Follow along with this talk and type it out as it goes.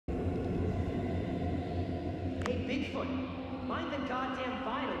Bigfoot, mind the goddamn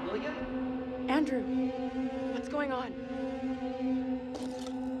vinyl, will ya? Andrew, what's going on?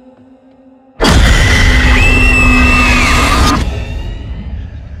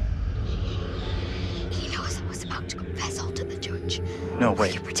 He knows I was about to confess all to the judge. No, Will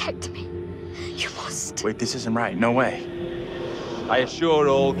wait. you protect me? You must. Wait, this isn't right. No way. I assure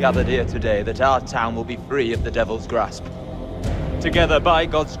all gathered here today that our town will be free of the devil's grasp. Together, by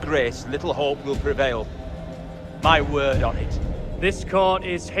God's grace, little hope will prevail. My word on it. This court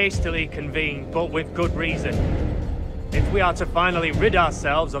is hastily convened, but with good reason. If we are to finally rid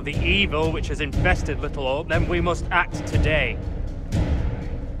ourselves of the evil which has infested Little Hope, then we must act today.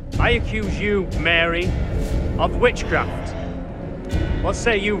 I accuse you, Mary, of witchcraft. What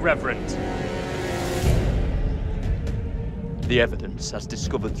say you, Reverend? The evidence, as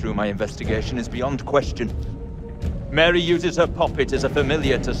discovered through my investigation, is beyond question. Mary uses her puppet as a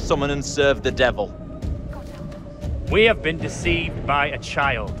familiar to summon and serve the devil. We have been deceived by a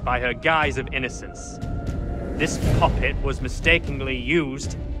child, by her guise of innocence. This puppet was mistakenly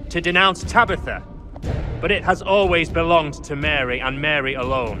used to denounce Tabitha, but it has always belonged to Mary and Mary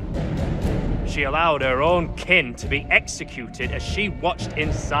alone. She allowed her own kin to be executed as she watched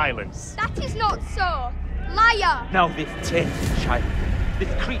in silence. That is not so. Liar! Now this tainted child,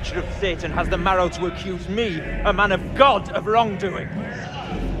 this creature of Satan, has the marrow to accuse me, a man of God, of wrongdoing.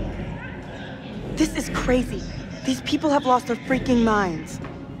 This is crazy. These people have lost their freaking minds.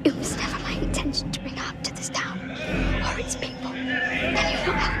 It was never my intention to bring harm to this town, or its people. Can you not help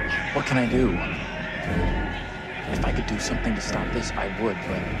me? What can I do? If I could do something to stop this, I would,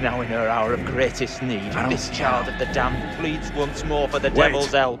 but... Now in her hour of greatest need, this child of the damned pleads once more for the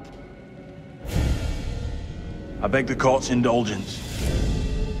devil's help. I beg the court's indulgence.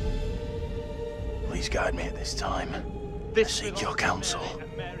 Please guide me at this time. I seek your counsel.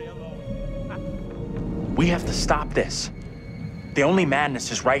 We have to stop this. The only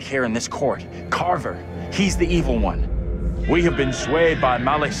madness is right here in this court. Carver, he's the evil one. We have been swayed by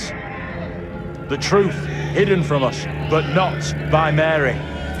malice. The truth hidden from us, but not by Mary.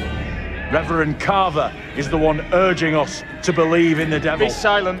 Reverend Carver is the one urging us to believe in the devil. Be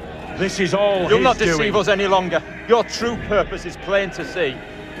silent. This is all You'll not his deceive doing. us any longer. Your true purpose is plain to see.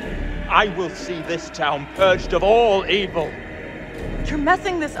 I will see this town purged of all evil. You're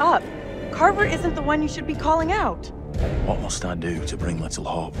messing this up. Carver isn't the one you should be calling out. What must I do to bring Little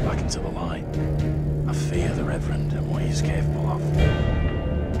Hope back into the light? I fear the Reverend and what he's capable of.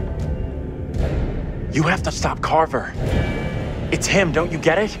 You have to stop Carver. It's him, don't you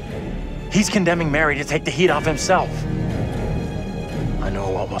get it? He's condemning Mary to take the heat off himself. I know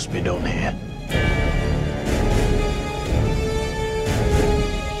what must be done here.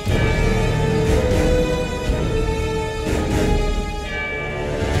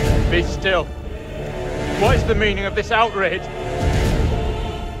 Be still. What is the meaning of this outrage?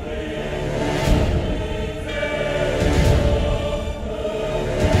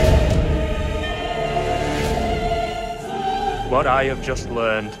 What I have just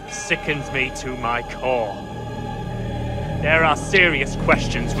learned sickens me to my core. There are serious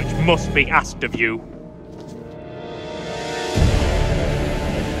questions which must be asked of you.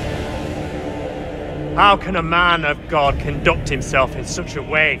 How can a man of God conduct himself in such a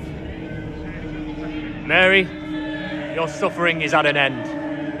way? Mary, your suffering is at an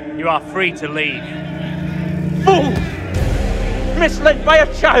end. You are free to leave. Fool! Misled by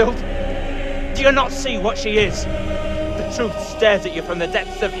a child! Do you not see what she is? The truth stares at you from the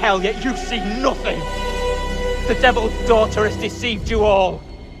depths of hell, yet you see nothing! The devil's daughter has deceived you all.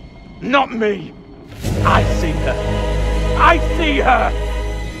 Not me. I see her. I see her!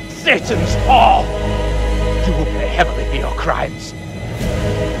 Satan's whore! You will pay heavily for your crimes.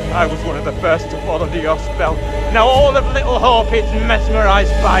 I was one of the first to fall under your spell. Now all of Little Hope is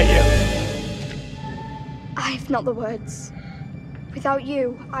mesmerized by you. I have not the words. Without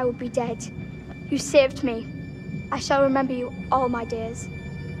you, I would be dead. You saved me. I shall remember you all my days.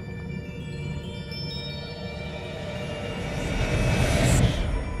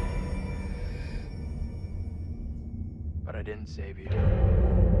 But I didn't save you.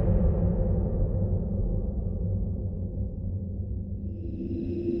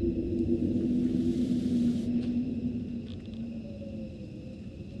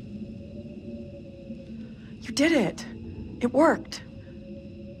 You did it. It worked.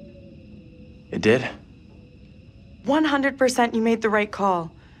 It did? 100% you made the right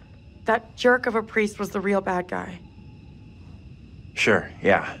call. That jerk of a priest was the real bad guy. Sure,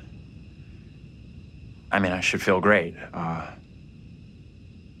 yeah. I mean, I should feel great, but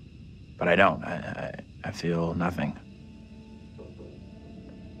I don't. I feel nothing.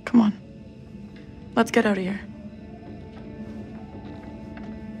 Come on. Let's get out of here.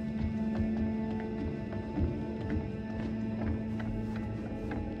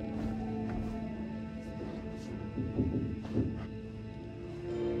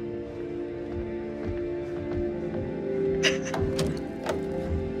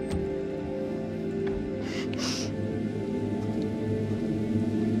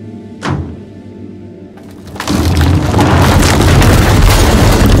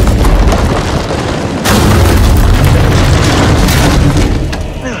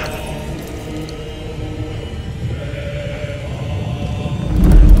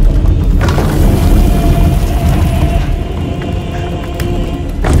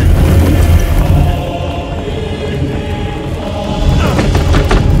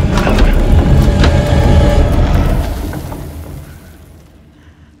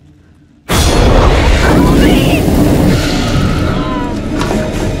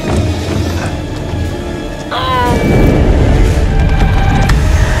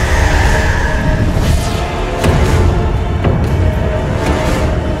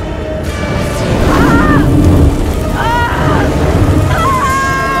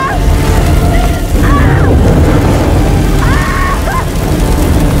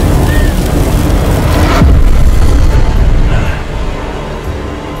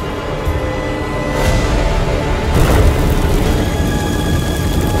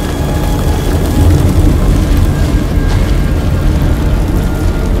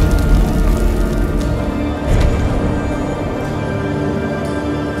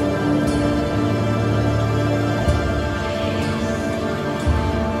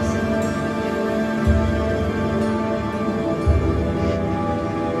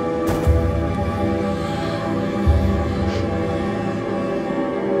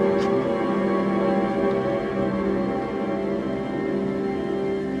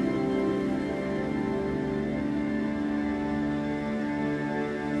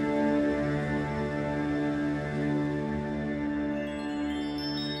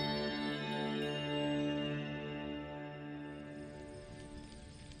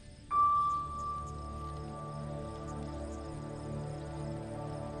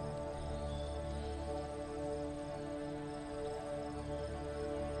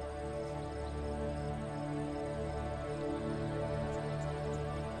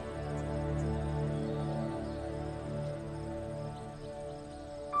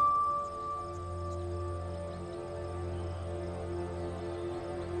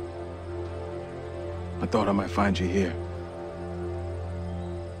 thought I might find you here.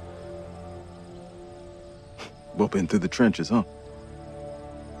 Whooping through the trenches, huh?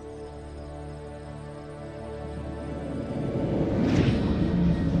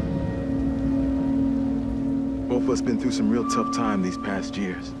 Both of us been through some real tough time these past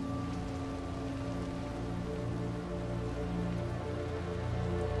years.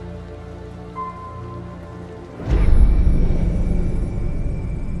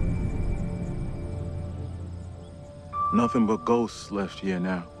 Nothing but ghosts left here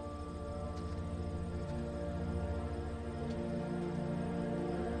now.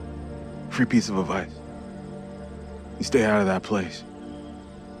 Free piece of advice. You stay out of that place.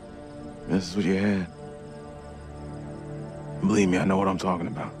 This is what you had. Believe me, I know what I'm talking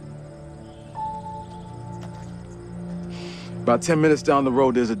about. About 10 minutes down the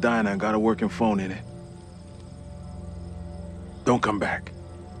road, there's a diner and got a working phone in it. Don't come back.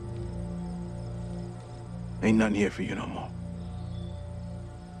 Ain't nothing here for you no more.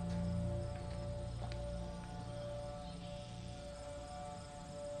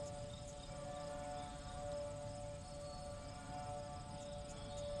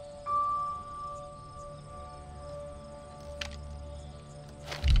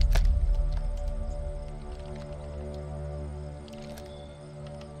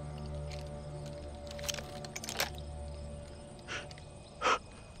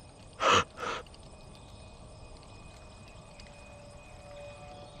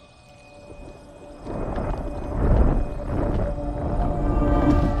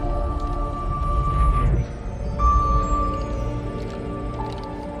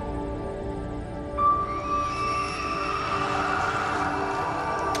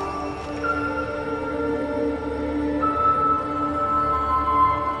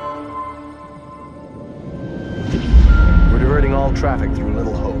 All traffic through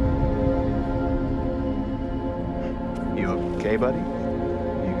Little Hope. You okay, buddy?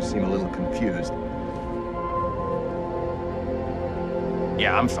 You seem a little confused.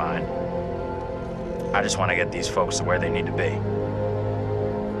 Yeah, I'm fine. I just want to get these folks to where they need to be.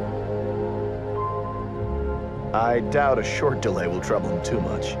 I doubt a short delay will trouble them too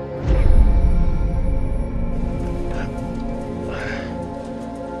much.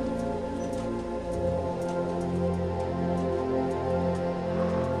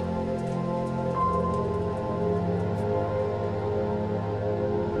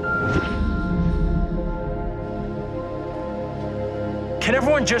 Can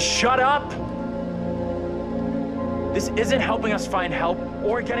everyone just shut up? This isn't helping us find help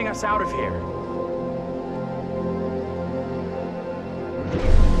or getting us out of here.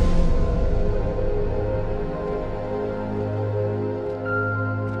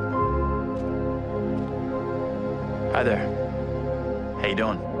 Hi there. How you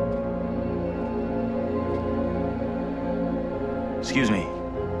doing? Excuse me,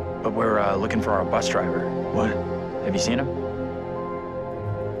 but we're looking for our bus driver. What? Have you seen him?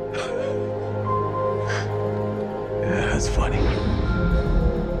 Yeah, that's funny.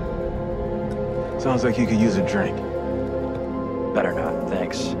 Sounds like you could use a drink. Better not,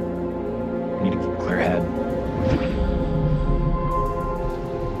 thanks. Need to keep a clear head.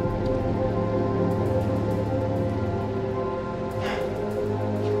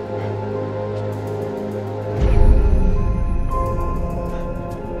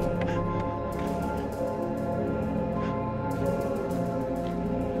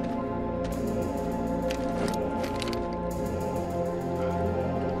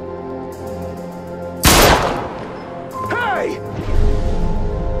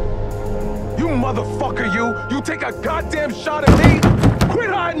 Motherfucker, you take a goddamn shot at me? Quit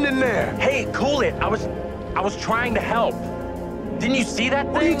hiding in there! Hey, cool it. I was trying to help. Didn't you see that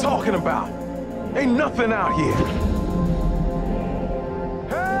thing? What are you talking about? Ain't nothing out here.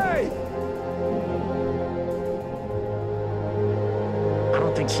 Hey! I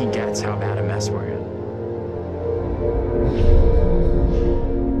don't think he gets how bad a mess we're in.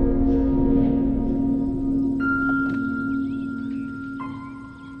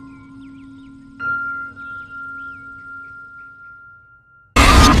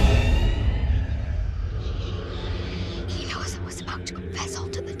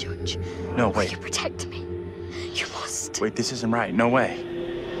 No, wait. Will you protect me? You must. Wait, this isn't right. No way.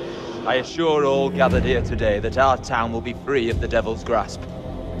 I assure all gathered here today that our town will be free of the devil's grasp.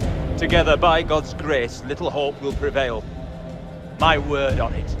 Together, by God's grace, Little Hope will prevail. My word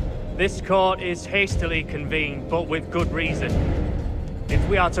on it. This court is hastily convened, but with good reason. If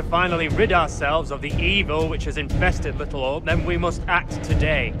we are to finally rid ourselves of the evil which has infested Little Hope, then we must act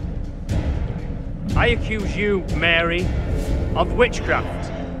today. I accuse you, Mary, of witchcraft.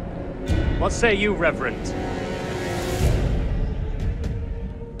 What say you, Reverend?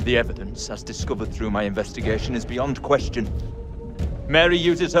 The evidence, as discovered through my investigation, is beyond question. Mary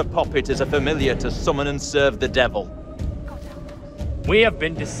uses her puppet as a familiar to summon and serve the devil. We have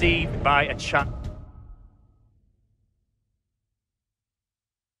been deceived by a child.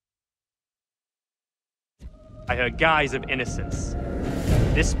 By her guise of innocence.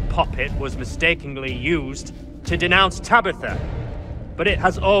 This puppet was mistakenly used to denounce Tabitha, but it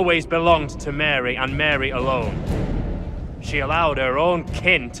has always belonged to Mary and Mary alone. She allowed her own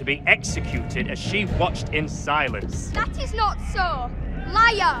kin to be executed as she watched in silence. That is not so.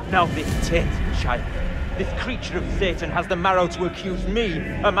 Liar! Now this tainted child, this creature of Satan, has the marrow to accuse me,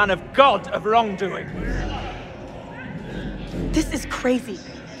 a man of God, of wrongdoing. This is crazy.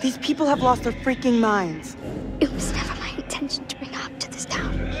 These people have lost their freaking minds. It was never my intention to bring harm to this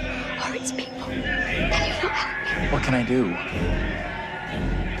town or its people. Can you not help me? What can I do?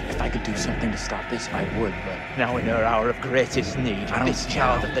 If I could do something to stop this, I would, but... Now in her hour of greatest need, this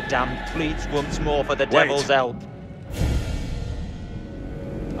child of the damned pleads once more for the devil's help.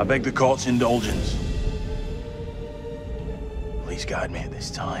 I beg the court's indulgence. Please guide me at this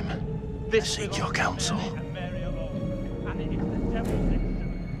time. I seek your counsel.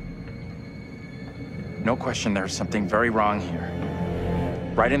 No question there's something very wrong here.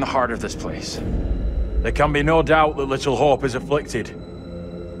 Right in the heart of this place. There can be no doubt that Little Hope is afflicted.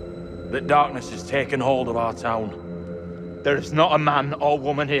 That darkness has taken hold of our town. There is not a man or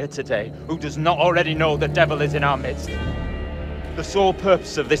woman here today who does not already know the devil is in our midst. The sole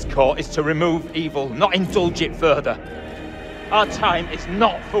purpose of this court is to remove evil, not indulge it further. Our time is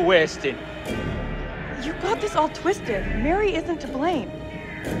not for wasting. You got this all twisted. Mary isn't to blame.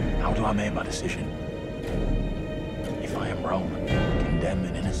 How do I make my decision? If I am wrong, condemn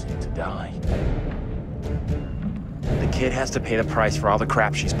an innocent to die. The kid has to pay the price for all the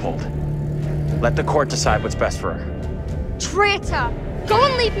crap she's pulled. Let the court decide what's best for her. Traitor! Go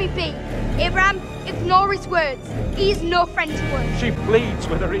and leave me be! Abraham, ignore his words. He is no friend to us. She pleads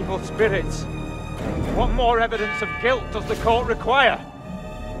with her evil spirits. What more evidence of guilt does the court require?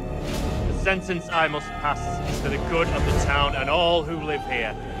 The sentence I must pass is for the good of the town and all who live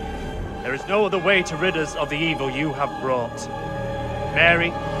here. There is no other way to rid us of the evil you have brought.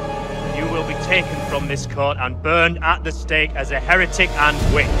 Mary, you will be taken from this court and burned at the stake as a heretic and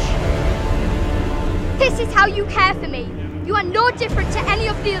witch. This is how you care for me. You are no different to any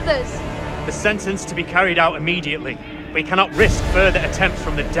of the others. The sentence to be carried out immediately. We cannot risk further attempts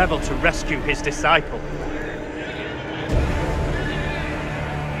from the devil to rescue his disciple.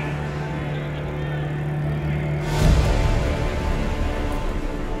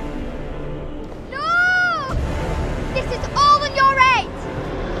 No! This is all on your head!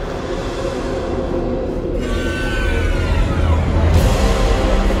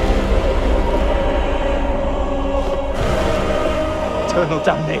 Eternal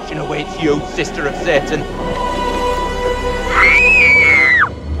damnation awaits you, sister of Satan.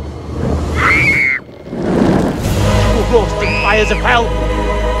 Roasting fires of hell!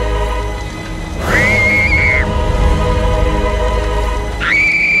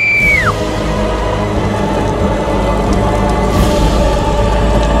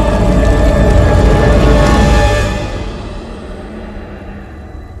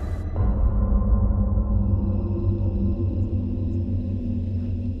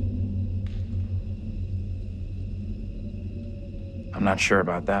 I'm not sure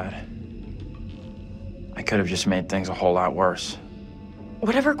about that. I could have just made things a whole lot worse.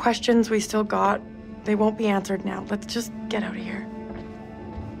 Whatever questions we still got, they won't be answered now. Let's just get out of here.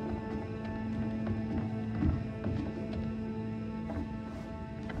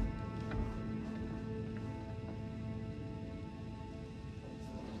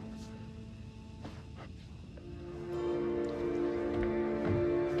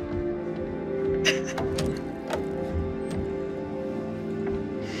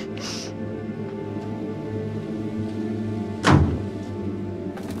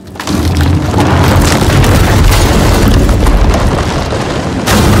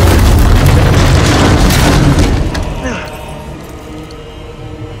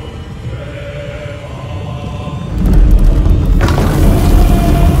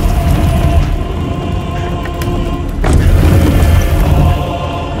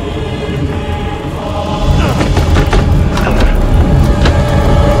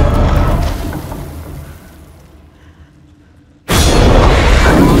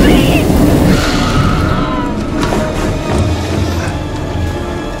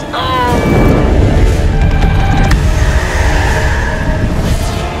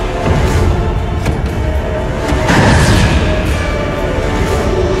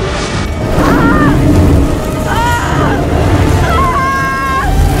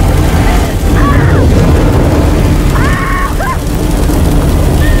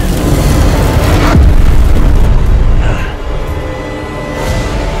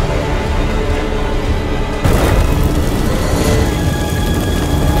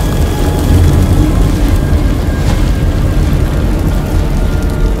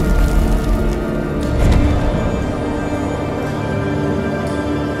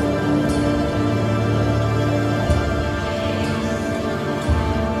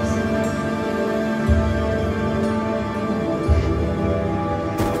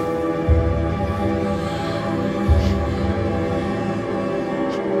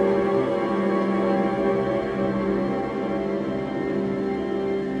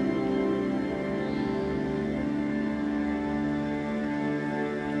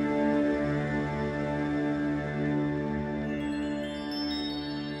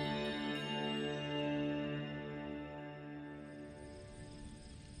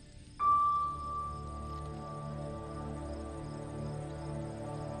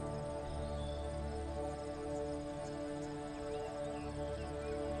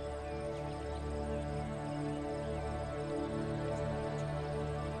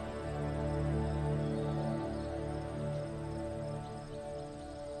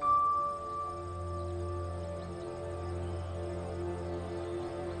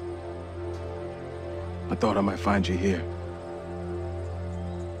 thought I might find you here.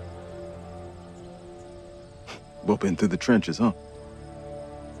 Whooping through the trenches, huh?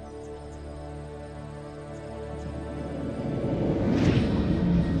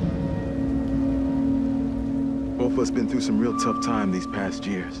 Both of us been through some real tough time these past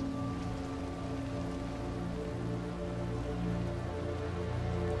years.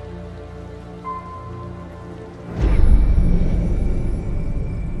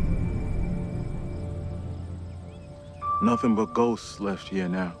 Nothing but ghosts left here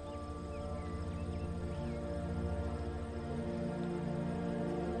now.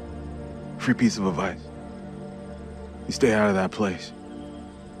 Free piece of advice. You stay out of that place.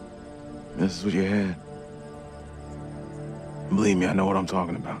 This is what you had. Believe me, I know what I'm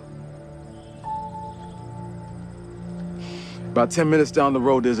talking about. About 10 minutes down the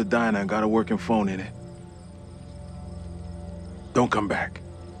road, there's a diner and got a working phone in it. Don't come back.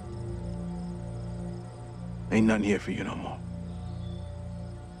 Ain't nothing here for you no more.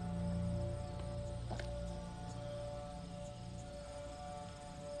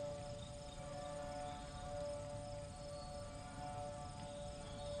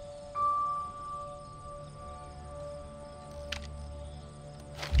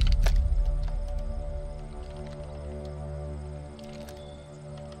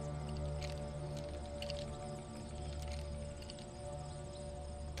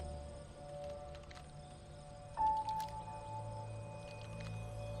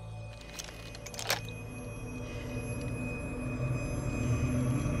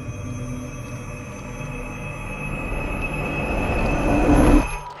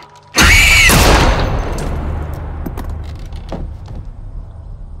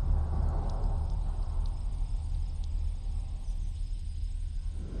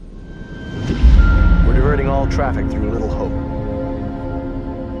 Traffic through Little Hope.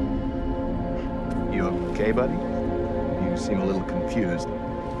 You okay, buddy? You seem a little confused.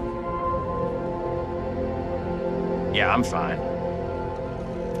 Yeah, I'm fine.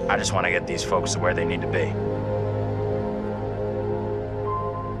 I just want to get these folks to where they need to be.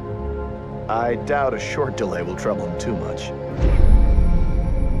 I doubt a short delay will trouble him too much.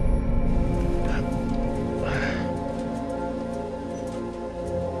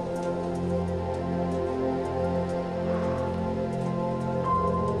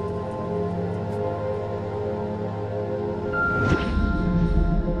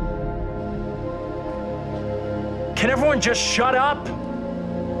 Can everyone just shut up?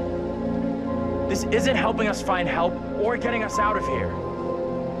 This isn't helping us find help or getting us out of here.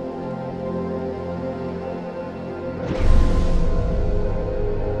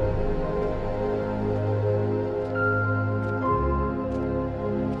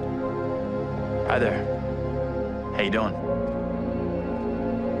 Hi there. How you doing?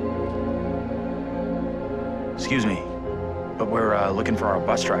 Excuse me, but we're looking for our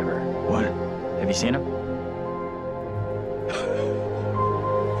bus driver. What? Have you seen him?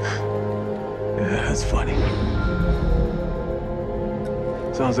 Yeah, that's funny.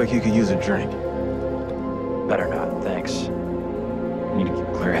 Sounds like you could use a drink. Better not, thanks. I need to keep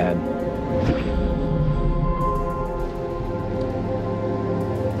a clear head.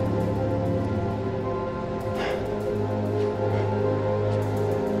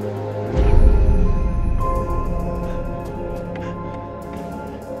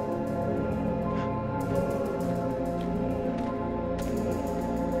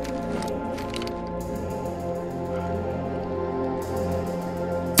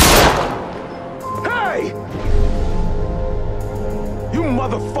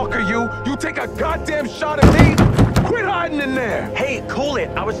 Motherfucker, you take a goddamn shot at me? Quit hiding in there! Hey, cool it.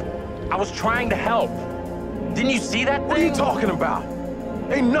 I was trying to help. Didn't you see that thing? What are you talking about?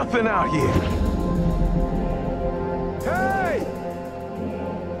 Ain't nothing out here. Hey!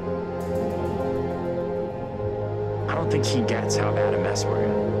 I don't think he gets how bad a mess we're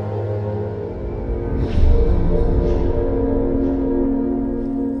in.